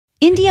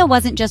India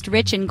wasn't just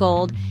rich in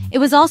gold, it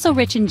was also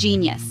rich in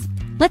genius.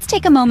 Let's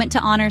take a moment to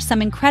honor some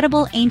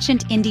incredible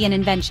ancient Indian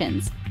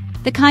inventions,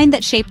 the kind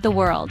that shaped the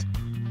world.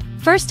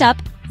 First up,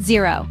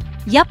 zero.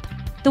 Yup,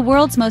 the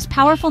world's most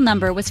powerful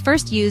number was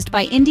first used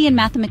by Indian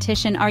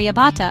mathematician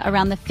Aryabhata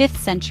around the 5th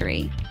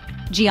century.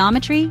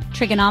 Geometry,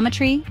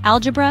 trigonometry,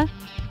 algebra.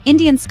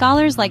 Indian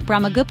scholars like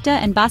Brahmagupta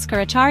and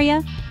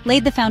Bhaskaracharya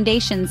laid the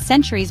foundations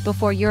centuries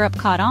before Europe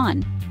caught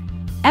on.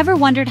 Ever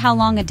wondered how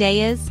long a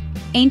day is?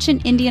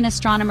 Ancient Indian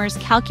astronomers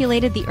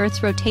calculated the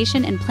Earth's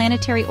rotation and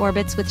planetary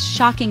orbits with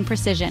shocking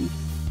precision,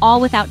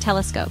 all without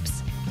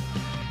telescopes.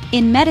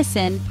 In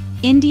medicine,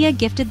 India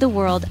gifted the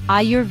world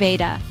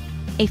Ayurveda,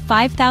 a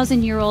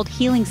 5,000-year-old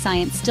healing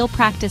science still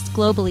practiced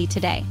globally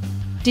today.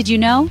 Did you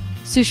know?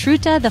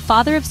 Sushruta, the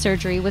father of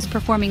surgery, was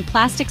performing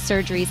plastic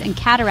surgeries and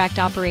cataract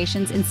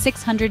operations in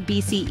 600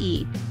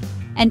 BCE.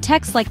 And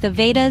texts like the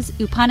Vedas,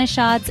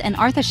 Upanishads, and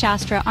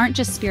Arthashastra aren't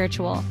just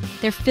spiritual,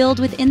 they're filled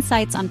with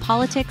insights on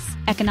politics,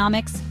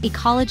 economics,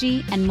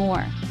 ecology, and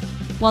more.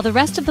 While the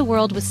rest of the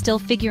world was still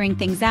figuring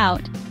things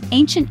out,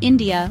 ancient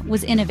India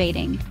was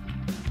innovating.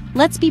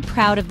 Let's be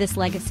proud of this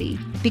legacy,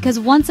 because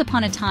once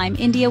upon a time,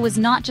 India was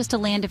not just a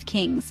land of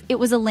kings, it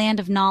was a land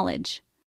of knowledge.